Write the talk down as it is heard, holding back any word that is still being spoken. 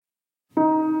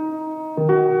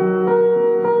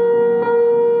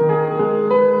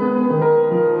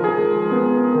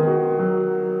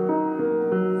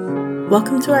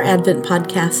Welcome to our Advent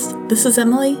podcast. This is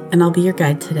Emily, and I'll be your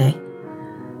guide today.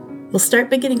 We'll start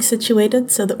by getting situated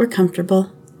so that we're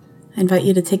comfortable. I invite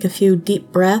you to take a few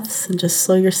deep breaths and just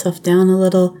slow yourself down a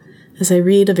little as I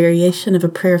read a variation of a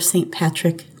prayer of St.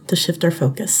 Patrick to shift our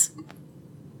focus.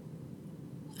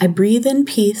 I breathe in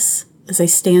peace as I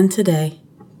stand today,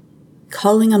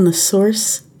 calling on the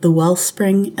source, the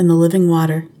wellspring, and the living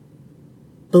water,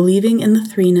 believing in the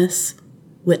threeness,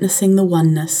 witnessing the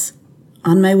oneness,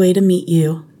 on my way to meet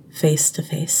you face to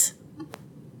face.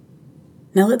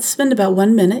 Now let's spend about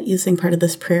 1 minute using part of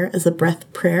this prayer as a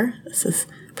breath prayer. This is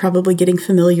probably getting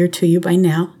familiar to you by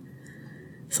now.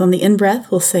 So on the in-breath,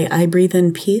 we'll say, I breathe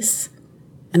in peace.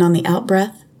 And on the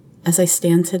out-breath, as I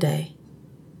stand today.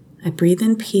 I breathe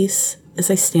in peace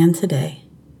as I stand today.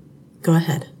 Go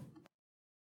ahead.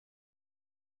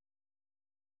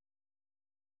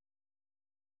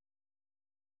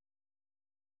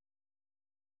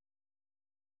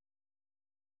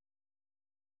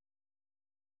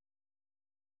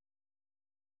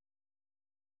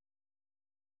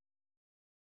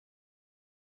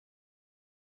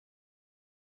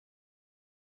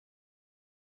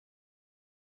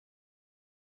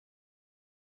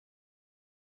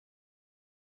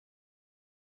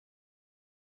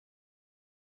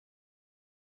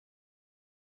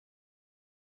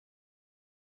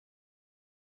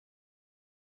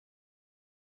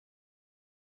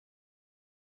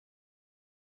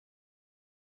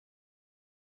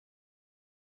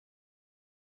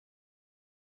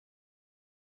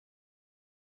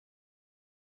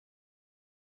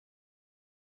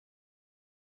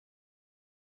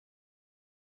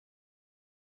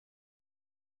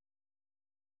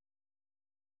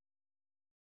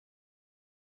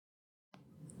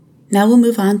 Now we'll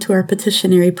move on to our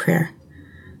petitionary prayer.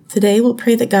 Today we'll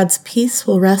pray that God's peace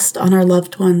will rest on our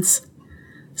loved ones.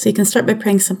 So you can start by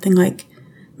praying something like,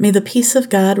 may the peace of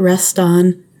God rest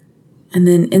on, and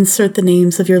then insert the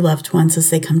names of your loved ones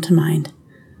as they come to mind.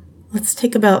 Let's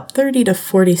take about 30 to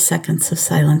 40 seconds of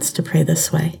silence to pray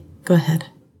this way. Go ahead.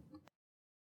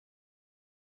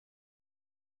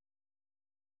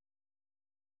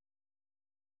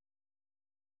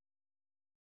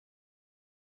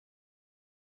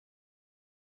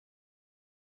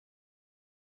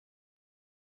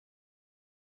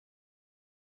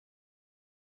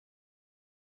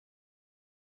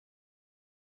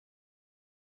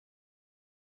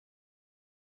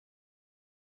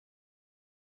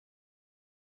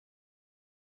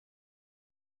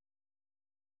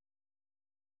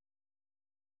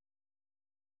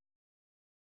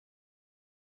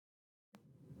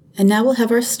 And now we'll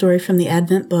have our story from the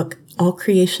Advent book, All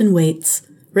Creation Waits,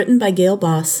 written by Gail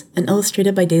Boss and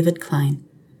illustrated by David Klein.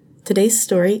 Today's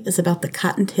story is about the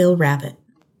cottontail rabbit.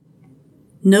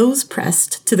 Nose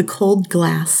pressed to the cold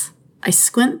glass, I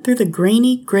squint through the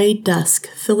grainy gray dusk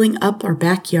filling up our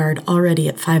backyard already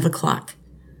at 5 o'clock.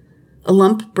 A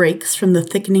lump breaks from the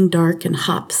thickening dark and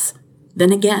hops,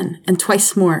 then again and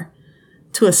twice more,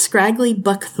 to a scraggly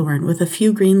buckthorn with a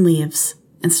few green leaves,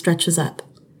 and stretches up.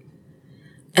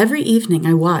 Every evening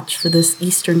I watch for this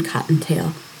eastern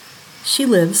cottontail. She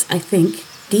lives, I think,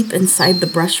 deep inside the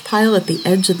brush pile at the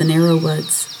edge of the narrow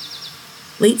woods.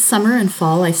 Late summer and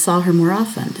fall I saw her more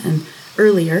often, and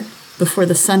earlier, before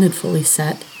the sun had fully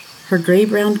set, her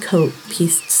gray-brown coat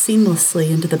pieced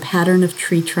seamlessly into the pattern of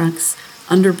tree trunks,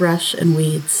 underbrush, and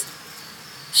weeds.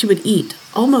 She would eat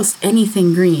almost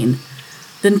anything green,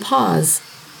 then pause,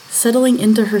 settling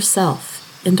into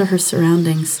herself, into her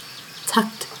surroundings,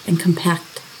 tucked and compact.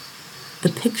 The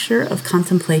picture of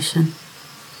contemplation.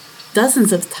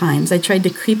 Dozens of times I tried to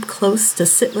creep close to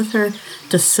sit with her,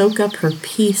 to soak up her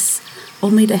peace,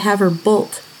 only to have her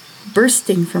bolt,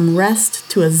 bursting from rest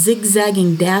to a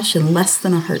zigzagging dash in less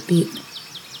than a heartbeat.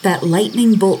 That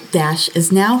lightning bolt dash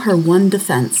is now her one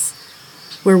defense.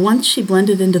 Where once she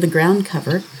blended into the ground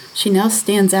cover, she now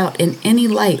stands out in any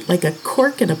light like a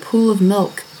cork in a pool of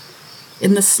milk.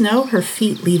 In the snow, her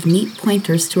feet leave neat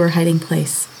pointers to her hiding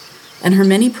place, and her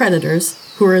many predators,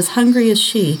 who are as hungry as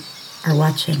she, are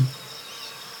watching.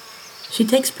 She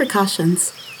takes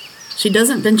precautions. She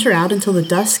doesn't venture out until the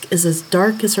dusk is as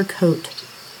dark as her coat.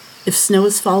 If snow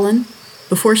has fallen,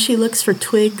 before she looks for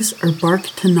twigs or bark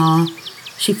to gnaw,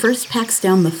 she first packs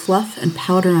down the fluff and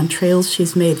powder on trails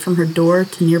she's made from her door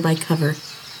to nearby cover.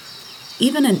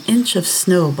 Even an inch of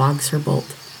snow bogs her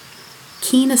bolt.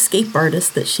 Keen escape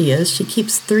artist that she is, she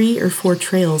keeps 3 or 4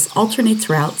 trails, alternates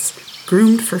routes,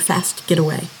 groomed for fast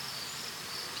getaway.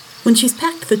 When she's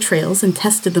packed the trails and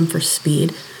tested them for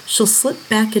speed, she'll slip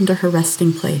back into her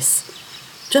resting place.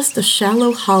 Just a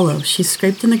shallow hollow she's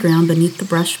scraped in the ground beneath the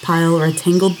brush pile or a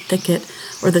tangled thicket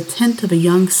or the tint of a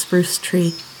young spruce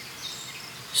tree.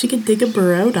 She could dig a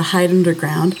burrow to hide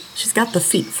underground. She's got the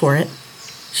feet for it.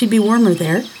 She'd be warmer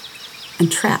there.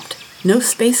 And trapped. No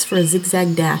space for a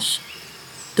zigzag dash.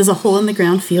 Does a hole in the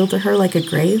ground feel to her like a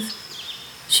grave?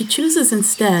 She chooses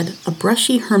instead a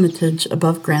brushy hermitage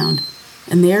above ground,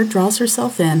 and there draws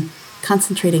herself in,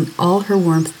 concentrating all her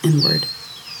warmth inward.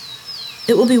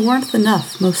 It will be warmth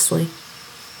enough, mostly.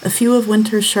 A few of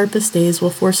winter's sharpest days will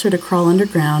force her to crawl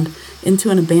underground into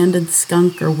an abandoned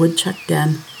skunk or woodchuck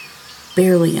den.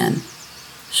 Barely in.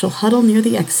 She'll huddle near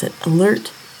the exit,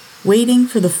 alert, waiting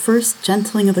for the first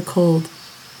gentling of the cold.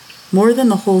 More than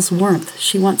the hole's warmth,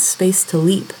 she wants space to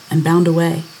leap and bound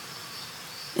away.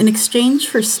 In exchange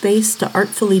for space to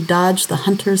artfully dodge the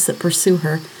hunters that pursue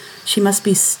her, she must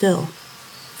be still,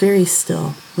 very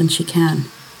still, when she can.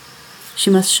 She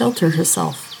must shelter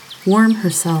herself, warm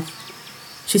herself.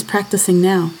 She's practicing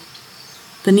now.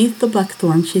 Beneath the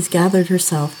buckthorn, she's gathered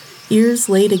herself, ears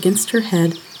laid against her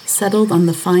head, settled on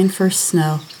the fine first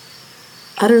snow.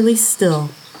 Utterly still,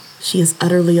 she is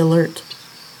utterly alert.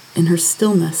 In her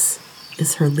stillness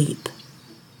is her leap.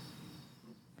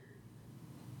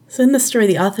 So in the story,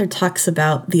 the author talks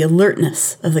about the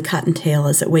alertness of the cottontail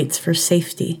as it waits for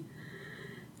safety.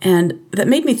 And that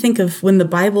made me think of when the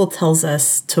Bible tells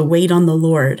us to wait on the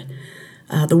Lord.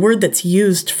 The word that's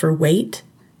used for wait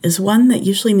is one that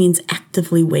usually means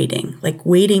actively waiting, like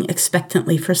waiting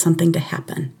expectantly for something to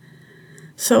happen.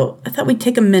 So I thought we'd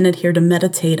take a minute here to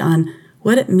meditate on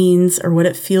what it means or what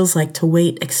it feels like to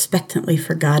wait expectantly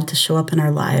for God to show up in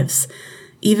our lives,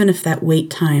 even if that wait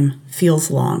time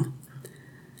feels long.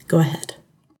 Go ahead.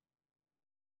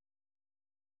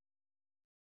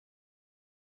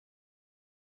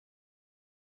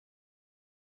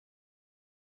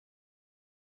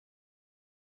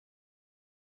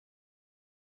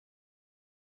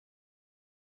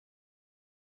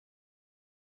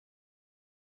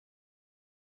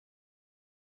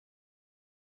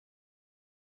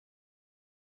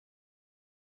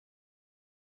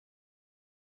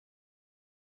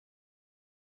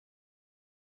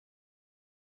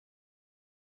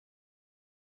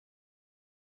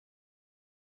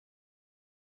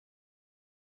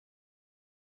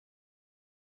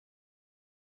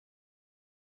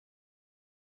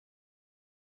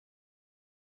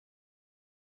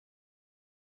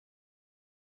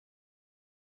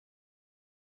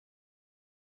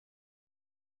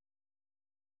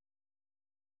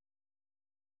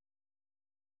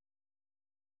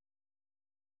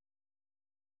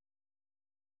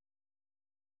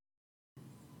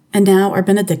 And now our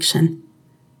benediction.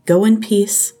 Go in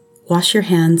peace, wash your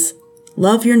hands,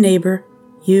 love your neighbor,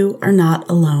 you are not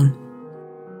alone.